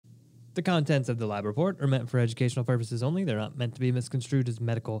The contents of the lab report are meant for educational purposes only. They're not meant to be misconstrued as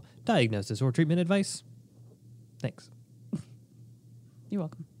medical diagnosis or treatment advice. Thanks. You're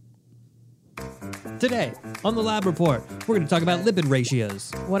welcome. Today, on the lab report, we're going to talk about lipid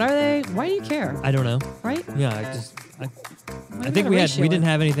ratios. What are they? Why do you care? I don't know. Right? Yeah, I think we didn't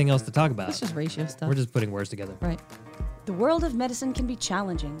have anything else to talk about. It's just ratio stuff. We're just putting words together. Right. The world of medicine can be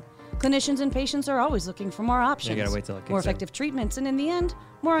challenging. Clinicians and patients are always looking for more options, You gotta wait till it kicks more in. effective treatments, and in the end,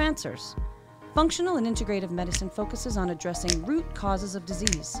 more answers. Functional and integrative medicine focuses on addressing root causes of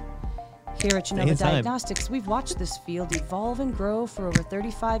disease. Here at Genova in time. Diagnostics, we've watched this field evolve and grow for over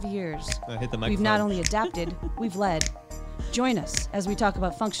 35 years. Hit the We've microphone. not only adapted, we've led. Join us as we talk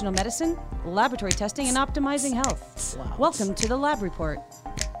about functional medicine, laboratory testing, and optimizing health. Wow. Welcome to the Lab Report.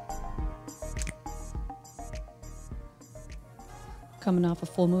 Coming off a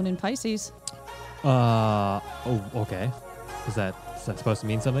full moon in Pisces. Okay. Is that supposed to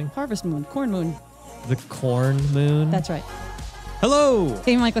mean something? Harvest moon. Corn moon. The corn moon? That's right. Hello!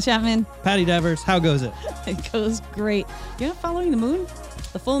 Hey, Michael Chapman. Patty Devers, how goes it? It goes great. You're not following the moon?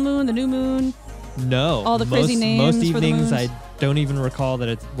 The full moon, the new moon. No. All the crazy names Most for the evenings, moons. I don't even recall that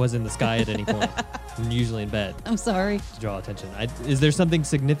it was in the sky at any point. I'm usually in bed I'm sorry. to draw attention. Is there something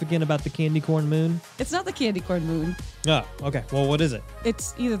significant about the candy corn moon? It's not the candy corn moon. Oh, okay. Well, what is it?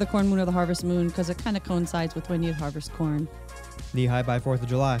 It's either the corn moon or the harvest moon because it kind of coincides with when you harvest corn. Knee high by 4th of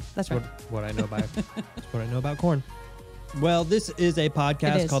July. That's right. What I know by that's what I know about corn. Well, this is a It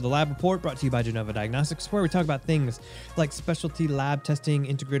podcast is. called The Lab Report, brought to you by Genova Diagnostics, where we talk about things like specialty lab testing,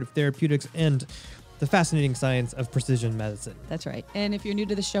 integrative therapeutics, and the fascinating science of precision medicine. That's right. And if you're new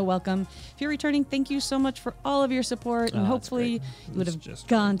to the show, welcome. If you're returning, thank you so much for all of your support. And Oh, that's hopefully great. you would It's have just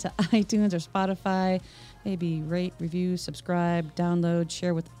gone to iTunes or Spotify, maybe rate, review, subscribe, download,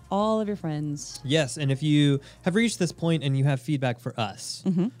 share with all of your friends. Yes, and if you have reached this point and you have feedback for us,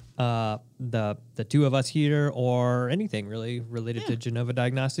 the two of us here, or anything really related to Genova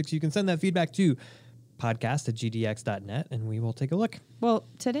Diagnostics, you can send that feedback to podcast@gdx.net, and we will take a look. Well,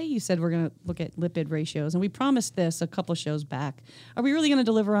 today you said we're going to look at lipid ratios, and we promised this a couple shows back. Are we really going to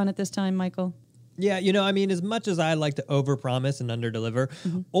deliver on it this time, Michael? Yeah, as much as I like to overpromise and underdeliver,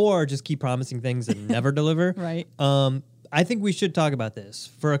 or just keep promising things and never deliver, Right. I think we should talk about this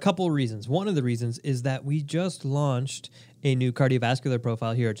for a couple of reasons. One of the reasons is that we just launched a new cardiovascular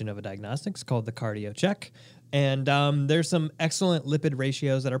profile here at Genova Diagnostics called the Cardio Check. And there's some excellent lipid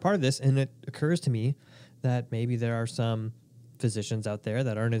ratios that are part of this. And it occurs to me that maybe there are some physicians out there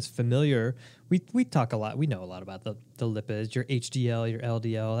that aren't as familiar. We talk a lot. We know a lot about the lipids, your HDL, your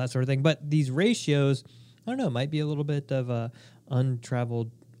LDL, that sort of thing. But these ratios, I don't know, might be a little bit of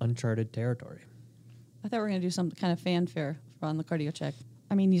uncharted territory. I thought we were going to do some kind of fanfare on the cardio check.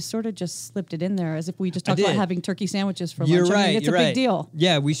 I mean, you sort of just slipped it in there as if we just talked about did. having turkey sandwiches for You're lunch. right. I mean, it's you're a right. big deal.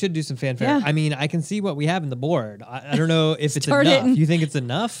 Yeah, we should do some fanfare. Yeah. I mean, I can see what we have in the board. I don't know if it's Start enough. hitting. You think it's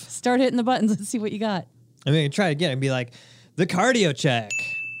enough? Start hitting the buttons. Let's see what you got. I mean, try again and be like, the cardio check.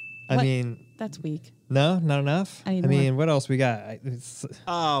 I What? mean, That's weak. no, not enough. I need mean, what else we got?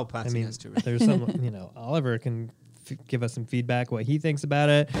 Oh, Patti has to. There's some, Oliver can give us some feedback, what he thinks about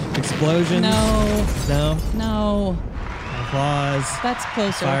it. Explosion. No. No. Applause. That's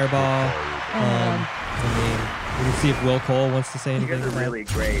closer. Fireball. Oh, my I mean, we can see if Will Cole wants to say You anything. guys are about it. really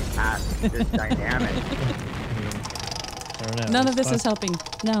great at this dynamic. I don't know. None of this is helping.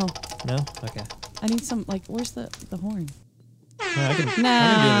 No. No? Okay. I need some, where's the horn? No, I can do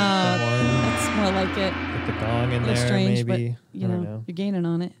No. the horn. That's more like it. Put the gong in A little there, strange, maybe. but, you I don't know, know. you're gaining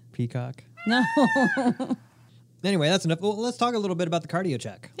on it. Peacock. No. Anyway, that's enough. Well, let's talk a little bit about the cardio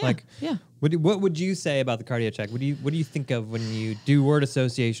check. Yeah. What would you say about the cardio check? What do you think of when you do word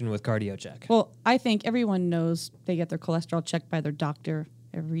association with cardio check? Well, I think everyone knows they get their cholesterol checked by their doctor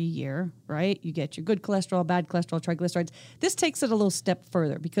every year, right? You get your good cholesterol, bad cholesterol, triglycerides. This takes it a little step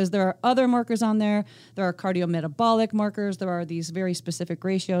further because there are other markers on there. There are cardiometabolic markers. There are these very specific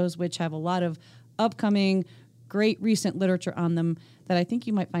ratios, which have a lot of upcoming, great recent literature on them that I think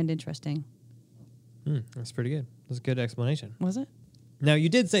you might find interesting. That's pretty good. That's a good explanation. Was it? Now, you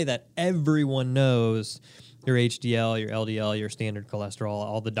did say that everyone knows your HDL, your LDL, your standard cholesterol,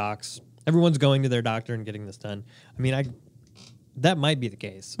 all the docs. Everyone's going to their doctor and getting this done. I mean, that might be the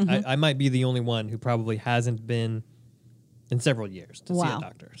case. I might be the only one who probably hasn't been in several years to see a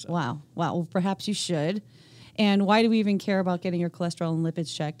doctor. So. Wow. Well, perhaps you should. And why do we even care about getting your cholesterol and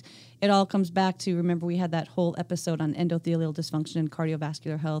lipids checked? It all comes back to, remember, we had that whole episode on endothelial dysfunction and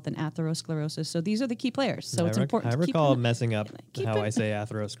cardiovascular health and atherosclerosis. So these are the key players. So it's important. I to keep recall an- messing up keep how an- I say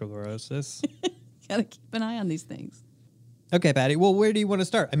atherosclerosis. Gotta keep an eye on these things. Okay, Patty. Well, where do you want to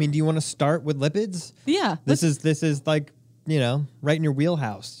start? I mean, do you want to start with lipids? Yeah. This is like, right in your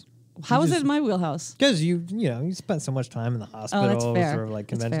wheelhouse. How is it in my wheelhouse? Because you spent so much time in the hospitals fair. or like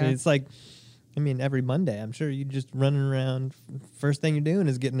That's conventions. fair. It's like, I mean, every Monday, I'm sure you just running around. First thing you're doing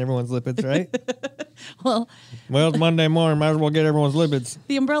is getting everyone's lipids, right? Well, It's Monday morning. Might as well get everyone's lipids.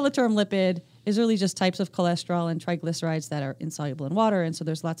 the umbrella term lipid is really just types of cholesterol and triglycerides that are insoluble in water. And so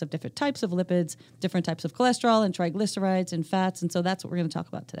there's lots of different types of lipids, different types of cholesterol and triglycerides and fats. And so that's what we're going to talk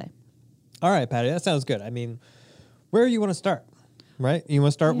about today. All right, Patty, that sounds good. I mean, where you want to start, right? You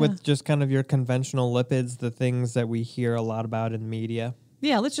want to start with just kind of your conventional lipids, the things that we hear a lot about in the media.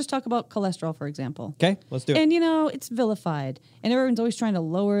 Yeah, let's just talk about cholesterol, for example. Okay, let's do it. And, it's vilified. And everyone's always trying to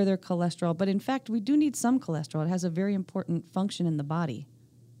lower their cholesterol. But in fact, we do need some cholesterol. It has a very important function in the body.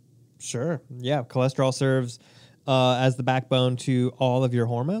 Sure. Yeah, cholesterol serves as the backbone to all of your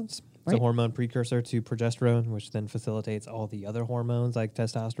hormones. It's a hormone precursor to progesterone, which then facilitates all the other hormones like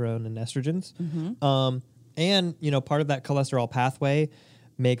testosterone and estrogens. And, part of that cholesterol pathway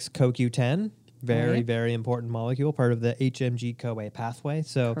makes CoQ10, very important molecule, part of the HMG-CoA pathway.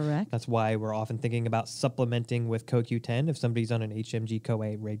 So that's why we're often thinking about supplementing with CoQ10 if somebody's on an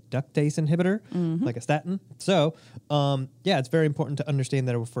HMG-CoA reductase inhibitor, like a statin. So, it's very important to understand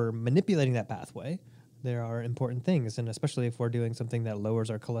that if we're manipulating that pathway, there are important things, and especially if we're doing something that lowers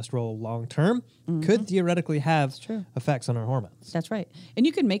our cholesterol long-term, could theoretically have effects on our hormones. That's right. And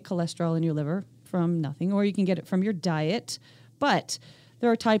you can make cholesterol in your liver from nothing, or you can get it from your diet. But there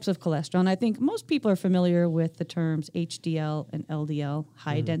are types of cholesterol, and I think most people are familiar with the terms HDL and LDL,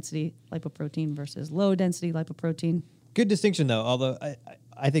 high-density lipoprotein versus low-density lipoprotein. Good distinction, though, although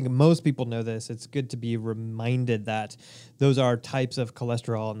I think most people know this. It's good to be reminded that those are types of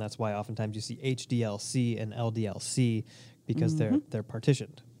cholesterol, and that's why oftentimes you see HDL-C and LDL-C because they're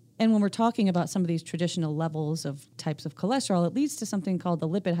partitioned. And when we're talking about some of these traditional levels of types of cholesterol, it leads to something called the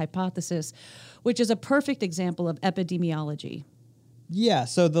lipid hypothesis, which is a perfect example of epidemiology. Yeah,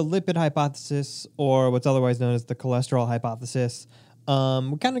 so the lipid hypothesis, or what's otherwise known as the cholesterol hypothesis,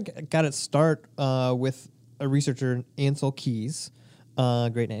 we kind of got its start with a researcher, Ansel Keys,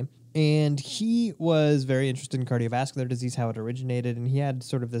 great name. And he was very interested in cardiovascular disease, how it originated, and he had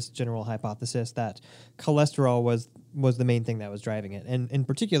sort of this general hypothesis that cholesterol was the main thing that was driving it. And in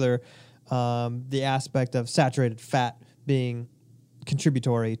particular, the aspect of saturated fat being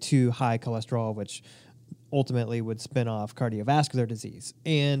contributory to high cholesterol, which ultimately would spin off cardiovascular disease.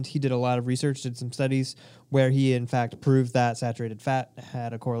 And he did a lot of research, did some studies where he, in fact, proved that saturated fat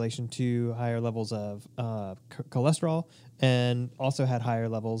had a correlation to higher levels of cholesterol and also had higher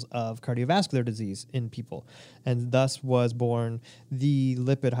levels of cardiovascular disease in people. And thus was born the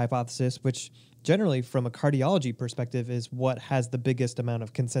lipid hypothesis, which generally from a cardiology perspective is what has the biggest amount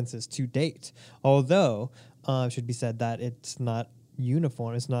of consensus to date. Although, it should be said that it's not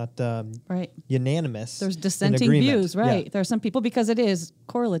uniform. It's not unanimous. There's dissenting views, right? Yeah. There are some people, because it is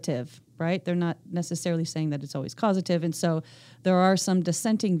correlative, right? They're not necessarily saying that it's always causative. And so there are some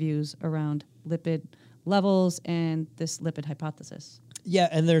dissenting views around lipid levels and this lipid hypothesis. Yeah,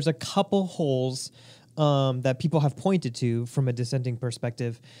 and there's a couple holes that people have pointed to from a dissenting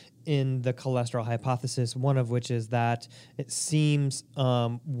perspective in the cholesterol hypothesis, one of which is that it seems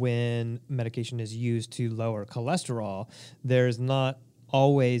when medication is used to lower cholesterol, there's not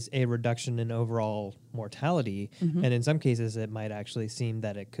always a reduction in overall mortality. And in some cases, it might actually seem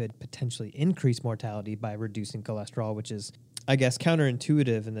that it could potentially increase mortality by reducing cholesterol, which is, I guess,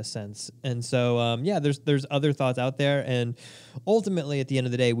 counterintuitive in this sense. And so, there's other thoughts out there. And ultimately, at the end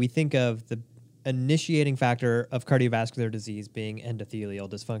of the day, we think of the initiating factor of cardiovascular disease being endothelial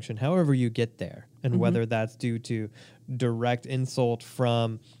dysfunction, however you get there, and whether that's due to direct insult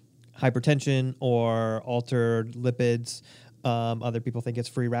from hypertension or altered lipids. Other people think it's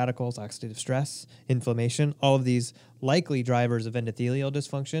free radicals, oxidative stress, inflammation, all of these likely drivers of endothelial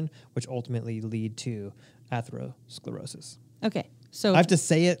dysfunction, which ultimately lead to atherosclerosis. Okay. So I have to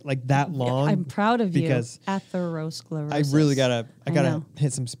say it like that long. I'm proud of you. Because atherosclerosis. I really gotta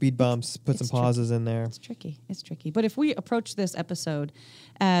hit some speed bumps, put some pauses in there. It's tricky. But if we approach this episode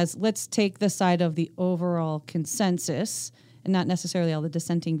as let's take the side of the overall consensus and not necessarily all the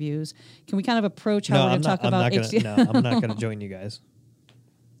dissenting views, can we kind of approach how we're going to talk about HDL? No, I'm not going to join you guys.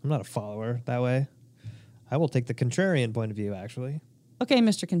 I'm not a follower that way. I will take the contrarian point of view, actually. Okay,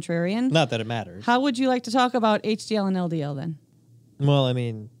 Mr. Contrarian. Not that it matters. How would you like to talk about HDL and LDL then? Well, I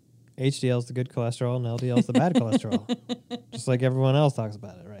mean, HDL is the good cholesterol and LDL is the bad cholesterol. Just like everyone else talks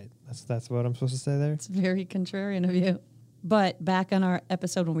about it, right? That's what I'm supposed to say there? It's very contrarian of you. But back on our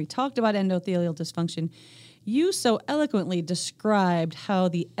episode when we talked about endothelial dysfunction, you so eloquently described how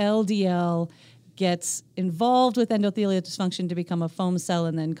the LDL gets involved with endothelial dysfunction to become a foam cell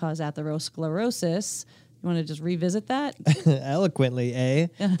and then cause atherosclerosis. You want to just revisit that? Eloquently, eh?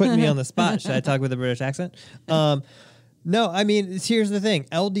 Putting me on the spot. Should I talk with a British accent? No, I mean, here's the thing.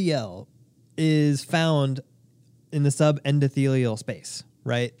 LDL is found in the subendothelial space,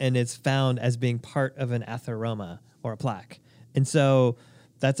 right? And it's found as being part of an atheroma or a plaque. And so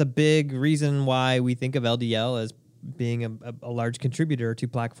that's a big reason why we think of LDL as being a large contributor to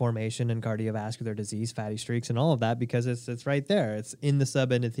plaque formation and cardiovascular disease, fatty streaks, and all of that, because it's right there. It's in the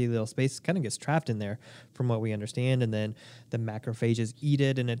subendothelial space, kind of gets trapped in there from what we understand, and then the macrophages eat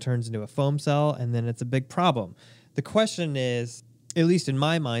it, and it turns into a foam cell, and then it's a big problem. The question is, at least in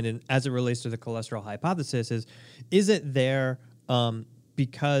my mind, and as it relates to the cholesterol hypothesis, is it there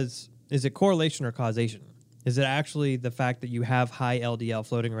because, is it correlation or causation? Is it actually the fact that you have high LDL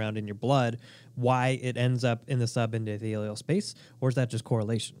floating around in your blood, why it ends up in the subendothelial space, or is that just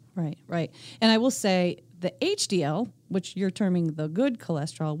correlation? Right, right. And I will say the HDL, which you're terming the good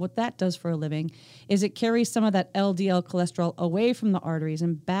cholesterol, what that does for a living is it carries some of that LDL cholesterol away from the arteries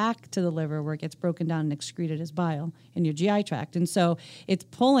and back to the liver where it gets broken down and excreted as bile in your GI tract. And so it's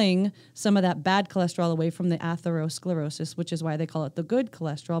pulling some of that bad cholesterol away from the atherosclerosis, which is why they call it the good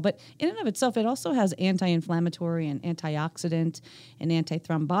cholesterol. But in and of itself, it also has anti-inflammatory and antioxidant and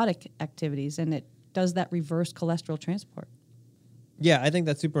antithrombotic activities, and it does that reverse cholesterol transport. Yeah, I think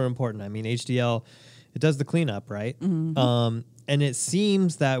that's super important. I mean, HDL, it does the cleanup, right? Mm-hmm. And it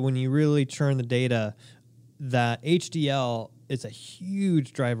seems that when you really churn the data, that HDL is a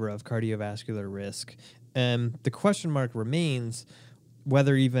huge driver of cardiovascular risk. And the question mark remains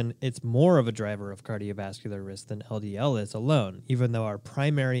whether even it's more of a driver of cardiovascular risk than LDL is alone, even though our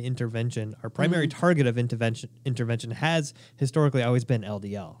primary intervention, our primary target of intervention has historically always been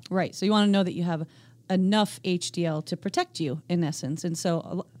LDL. Right. So you want to know that you have enough HDL to protect you, in essence. And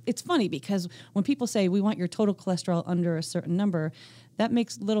so it's funny because when people say we want your total cholesterol under a certain number, that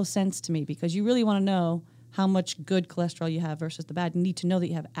makes little sense to me, because you really want to know how much good cholesterol you have versus the bad. You need to know that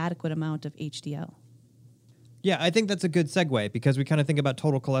you have adequate amount of HDL. Yeah, I think that's a good segue, because we kind of think about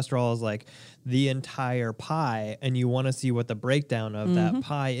total cholesterol as like the entire pie, and you want to see what the breakdown of that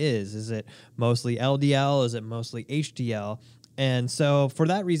pie is. Is it mostly LDL? Is it mostly HDL? And so for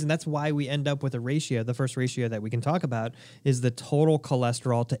that reason, that's why we end up with a ratio. The first ratio that we can talk about is the total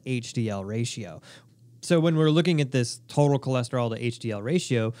cholesterol to HDL ratio. So when we're looking at this total cholesterol to HDL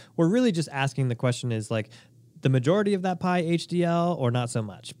ratio, we're really just asking the question is like the majority of that pie HDL or not so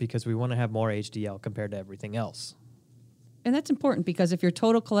much, because we want to have more HDL compared to everything else. And that's important because if your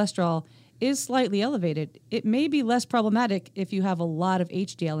total cholesterol is slightly elevated, it may be less problematic if you have a lot of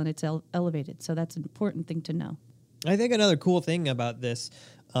HDL and it's elevated. So that's an important thing to know. I think another cool thing about this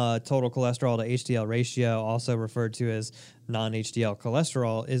total cholesterol to HDL ratio, also referred to as non-HDL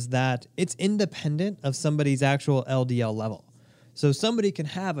cholesterol, is that it's independent of somebody's actual LDL level. So somebody can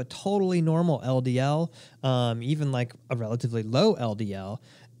have a totally normal LDL, even like a relatively low LDL,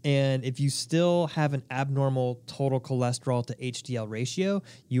 and if you still have an abnormal total cholesterol to HDL ratio,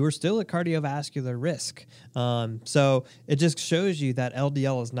 you are still at cardiovascular risk. So it just shows you that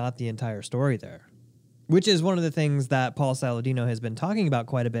LDL is not the entire story there. Which is one of the things that Paul Saladino has been talking about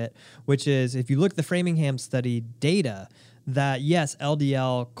quite a bit, which is if you look at the Framingham study data, that yes,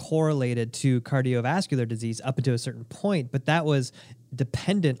 LDL correlated to cardiovascular disease up until a certain point, but that was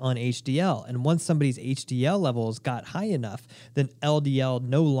dependent on HDL. And once somebody's HDL levels got high enough, then LDL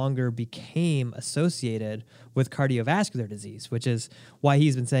no longer became associated with cardiovascular disease, which is why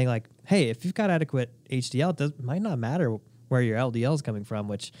he's been saying like, hey, if you've got adequate HDL, it might not matter where your LDL is coming from,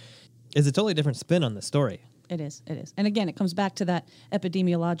 which is a totally different spin on the story. It is. And again, it comes back to that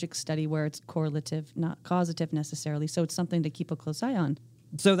epidemiologic study where it's correlative, not causative necessarily. So it's something to keep a close eye on.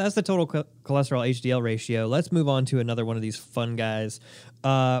 So that's the total cholesterol HDL ratio. Let's move on to another one of these fun guys.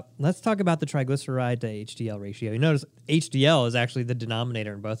 Let's talk about the triglyceride to HDL ratio. You notice HDL is actually the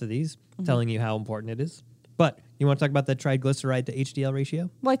denominator in both of these, telling you how important it is. But you want to talk about the triglyceride to HDL ratio?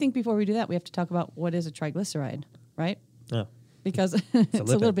 Well, I think before we do that, we have to talk about what is a triglyceride, right? Oh. Because it's a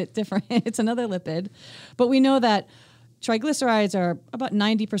little bit different. It's another lipid. But we know that triglycerides are about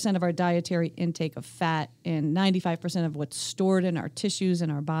 90% of our dietary intake of fat and 95% of what's stored in our tissues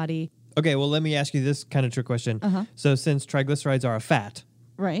and our body. Okay, well, let me ask you this kind of trick question. So since triglycerides are a fat,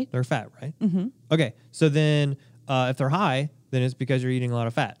 right? They're fat, right? Mm-hmm. Okay, so then if they're high, then it's because you're eating a lot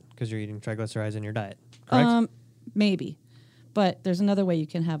of fat, because you're eating triglycerides in your diet, correct? Maybe. But there's another way you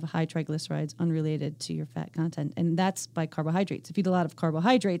can have high triglycerides unrelated to your fat content, and that's by carbohydrates. If you eat a lot of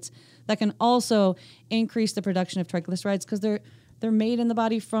carbohydrates, that can also increase the production of triglycerides because they're made in the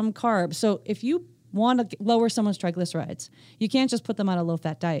body from carbs. So if you want to lower someone's triglycerides, you can't just put them on a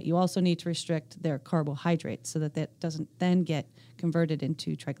low-fat diet. You also need to restrict their carbohydrates so that doesn't then get converted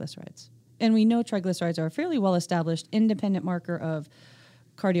into triglycerides. And we know triglycerides are a fairly well-established independent marker of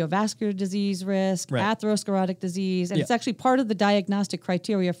cardiovascular disease risk, atherosclerotic disease, and it's actually part of the diagnostic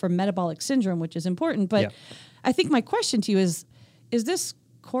criteria for metabolic syndrome, which is important. But I think my question to you is this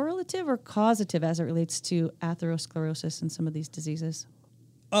correlative or causative as it relates to atherosclerosis and some of these diseases?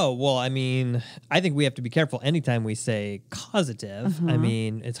 Oh, well, I mean, I think we have to be careful anytime we say causative. I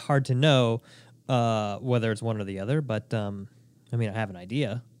mean, it's hard to know whether it's one or the other, but I mean, I have an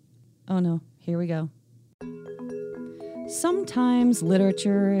idea. Oh, no. Here we go. Sometimes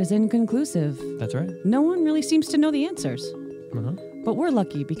literature is inconclusive. That's right. No one really seems to know the answers. But we're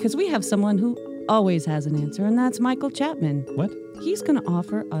lucky because we have someone who always has an answer, and that's Michael Chapman. What? He's going to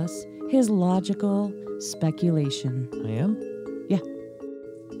offer us his logical speculation. I am? Yeah.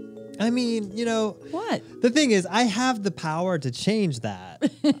 I mean, you know... What? The thing is, I have the power to change that.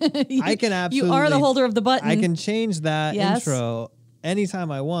 I can absolutely... You are the holder of the button. I can change that intro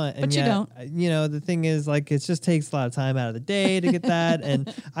anytime I want. And but yet, you don't. You know, the thing is, like, it just takes a lot of time out of the day to get that.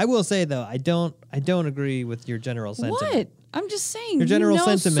 And I will say, though, I don't agree with your general sentiment. What? I'm just saying, your general you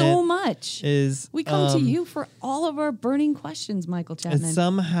know sentiment so much. We come to you for all of our burning questions, Michael Chapman. It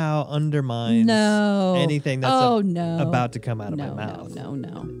somehow undermines anything that's about to come out of my mouth. No.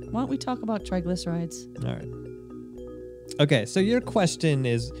 Why don't we talk about triglycerides? All right. Okay, so your question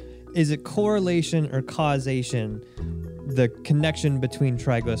is it correlation or causation, the connection between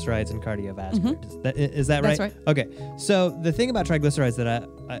triglycerides and cardiovascular? Is that right? That's right. Okay, so the thing about triglycerides that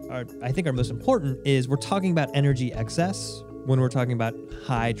I think are most important is we're talking about energy excess when we're talking about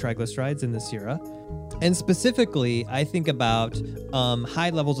high triglycerides in the sera. And specifically, I think about high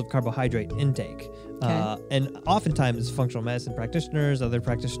levels of carbohydrate intake. And oftentimes, functional medicine practitioners, other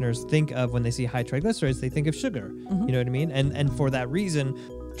practitioners think of when they see high triglycerides, they think of sugar. You know what I mean? And for that reason,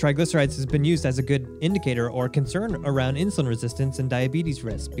 triglycerides has been used as a good indicator or concern around insulin resistance and diabetes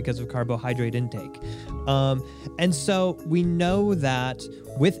risk because of carbohydrate intake. And so we know that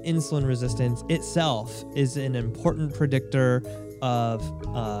with insulin resistance itself is an important predictor of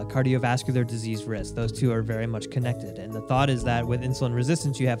cardiovascular disease risk. Those two are very much connected. And the thought is that with insulin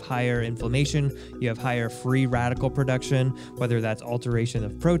resistance, you have higher inflammation, you have higher free radical production, whether that's alteration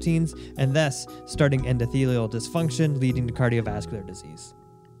of proteins, and thus starting endothelial dysfunction leading to cardiovascular disease.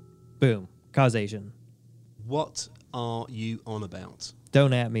 Boom. Causation. What are you on about?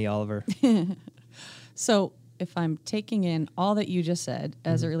 Don't at me, Oliver. So if I'm taking in all that you just said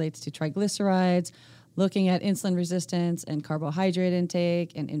as it relates to triglycerides, looking at insulin resistance and carbohydrate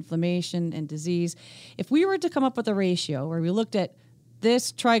intake and inflammation and disease, if we were to come up with a ratio where we looked at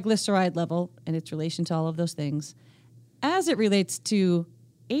this triglyceride level and its relation to all of those things, as it relates to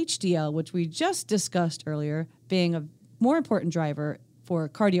HDL, which we just discussed earlier, being a more important driver for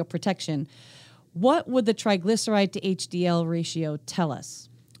cardioprotection, what would the triglyceride to HDL ratio tell us?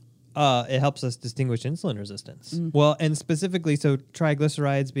 It helps us distinguish insulin resistance. Well, and specifically, so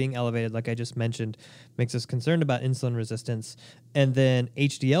triglycerides being elevated, like I just mentioned, makes us concerned about insulin resistance. And then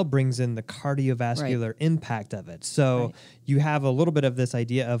HDL brings in the cardiovascular impact of it. So you have a little bit of this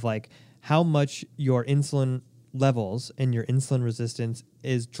idea of like how much your insulin levels and your insulin resistance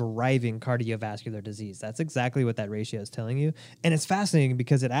is driving cardiovascular disease. That's exactly what that ratio is telling you. And it's fascinating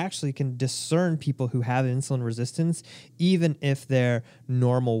because it actually can discern people who have insulin resistance, even if they're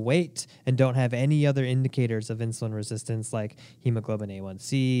normal weight and don't have any other indicators of insulin resistance like hemoglobin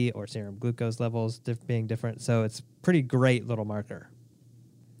A1C or serum glucose levels being different. So it's pretty great little marker.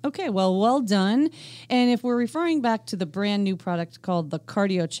 Okay, well done. And if we're referring back to the brand new product called the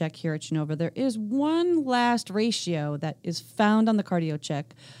Cardio Check here at Genova, there is one last ratio that is found on the Cardio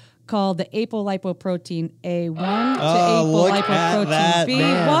Check called the apolipoprotein A1 to apolipoprotein B.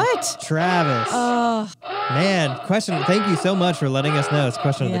 Man. What? Travis. Man, question. Thank you so much for letting us know. It's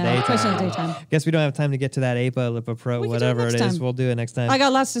question of the day time. Question of the day time. Guess we don't have time to get to that apolipopro, whatever it is. We'll do it next time. I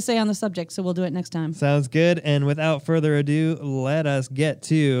got lots to say on the subject, so we'll do it next time. Sounds good. And without further ado, let us get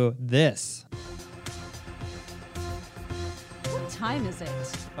to this. What time is it?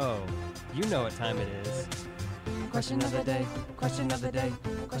 Oh, you know what time it is. Question of the day, question of the day,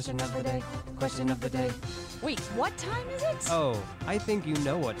 question of the day, question of the day. Wait, what time is it? Oh, I think you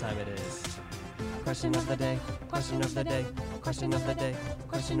know what time it is. Question of the day, question of the day, question of the day,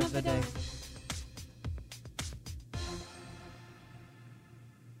 question of the day.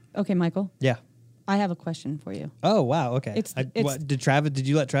 Okay, Michael. Yeah. I have a question for you. Oh, wow. Okay. Did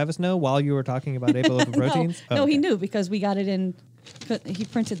you let Travis know while you were talking about apolipoproteins? No, he knew because we got it in. He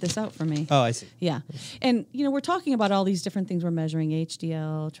printed this out for me. Oh, I see. Yeah. And, we're talking about all these different things. We're measuring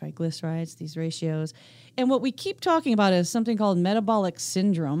HDL, triglycerides, these ratios. And what we keep talking about is something called metabolic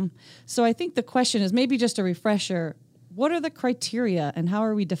syndrome. So I think the question is maybe just a refresher. what are the criteria and how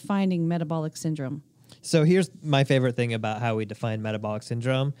are we defining metabolic syndrome? So here's my favorite thing about how we define metabolic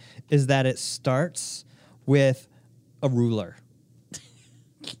syndrome is that it starts with a ruler.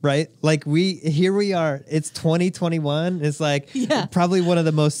 Right? Like here we are. It's 2021. It's like probably one of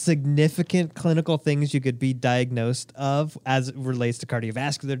the most significant clinical things you could be diagnosed of as it relates to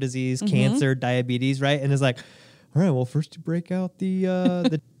cardiovascular disease, cancer, diabetes, right? And it's like, all right, well, first you break out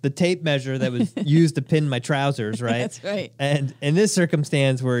the tape measure that was used to pin my trousers, right? That's right. And in this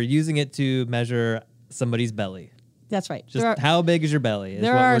circumstance, we're using it to measure somebody's belly. That's right. Just how big is your belly is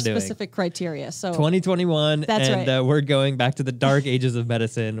there what are we're doing. specific criteria. So 2021, That's and right. We're going back to the dark ages of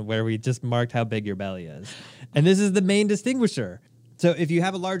medicine where we just marked how big your belly is. And this is the main distinguisher. So if you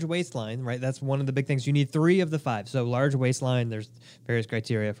have a large waistline, right, that's one of the big things. You need 3 of the 5. So large waistline, there's various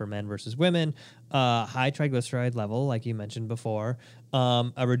criteria for men versus women. High triglyceride level, like you mentioned before.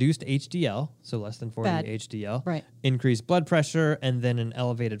 A reduced HDL, so less than 40 Bad. HDL. Right. Increased blood pressure, and then an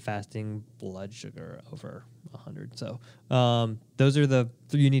elevated fasting blood sugar over 100. So those are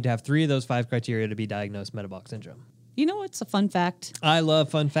you need to have 3 of those 5 criteria to be diagnosed metabolic syndrome. you know what's a fun fact? I love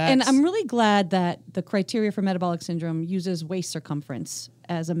fun facts. And I'm really glad that the criteria for metabolic syndrome uses waist circumference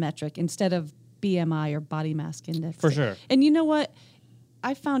as a metric instead of BMI or body mass index. For sure. And you know what?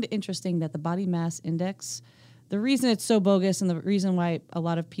 I found it interesting that the body mass index, the reason it's so bogus and the reason why a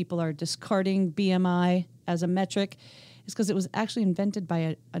lot of people are discarding BMI as a metric is because it was actually invented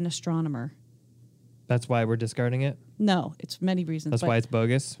by an astronomer. That's why we're discarding it? No, it's many reasons. That's but why it's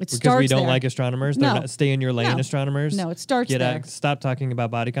bogus? It Because we starts don't there. like astronomers? They're No. not stay in your lane No. astronomers? No, it starts there. Stop talking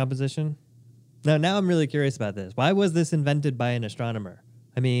about body composition. Now I'm really curious about this. Why was this invented by an astronomer?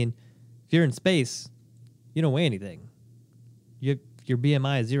 I mean, if you're in space, you don't weigh anything. Your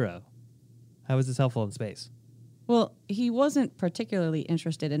BMI is 0. How is this helpful in space? Well, he wasn't particularly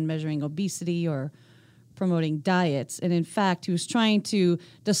interested in measuring obesity or promoting diets. And in fact, he was trying to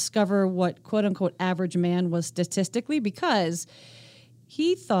discover what quote unquote average man was statistically because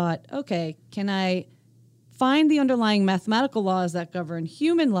he thought, okay, can I find the underlying mathematical laws that govern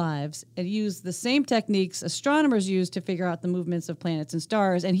human lives and use the same techniques astronomers use to figure out the movements of planets and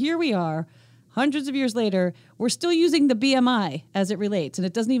stars? And here we are, hundreds of years later, we're still using the BMI as it relates. And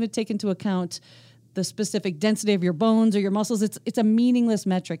it doesn't even take into account the specific density of your bones or your muscles. It's a meaningless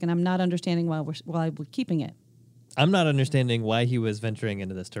metric, and I'm not understanding why we're keeping it. I'm not understanding why he was venturing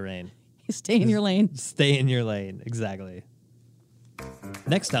into this terrain. Stay in your lane. Stay in your lane, exactly.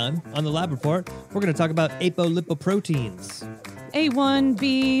 Next time on the Lab Report, we're going to talk about apolipoproteins.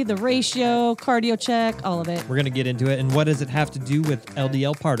 A1B, the ratio, cardio check, all of it. We're going to get into it, and what does it have to do with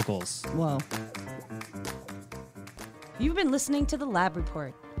LDL particles? Whoa. You've been listening to the Lab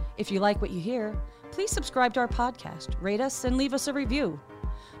Report. If you like what you hear, please subscribe to our podcast, rate us, and leave us a review.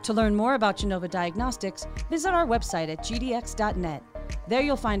 To learn more about Genova Diagnostics, visit our website at gdx.net. There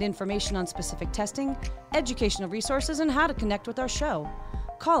you'll find information on specific testing, educational resources, and how to connect with our show.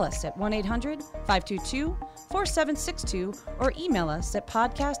 Call us at 1-800-522-4762 or email us at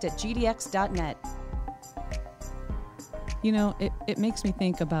podcast@gdx.net. You know, it makes me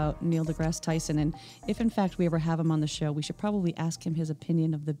think about Neil deGrasse Tyson, and if in fact we ever have him on the show, we should probably ask him his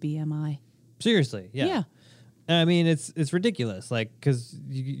opinion of the BMI. Seriously, yeah. Yeah. I mean, it's ridiculous, like, because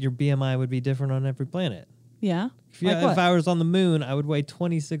your BMI would be different on every planet. Yeah? If Like I was on the moon, I would weigh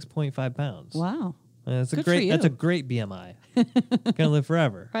 26.5 pounds. Wow. That's Good for you. That's a great BMI. Gonna live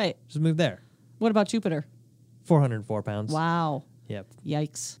forever. Right. Just move there. What about Jupiter? 404 pounds. Wow. Yep.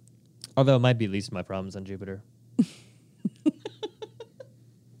 Yikes. Although it might be least of my problems on Jupiter. Is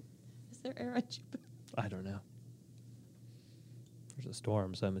there air at Jupiter? I don't know. There's a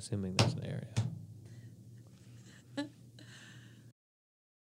storm, so I'm assuming there's an area.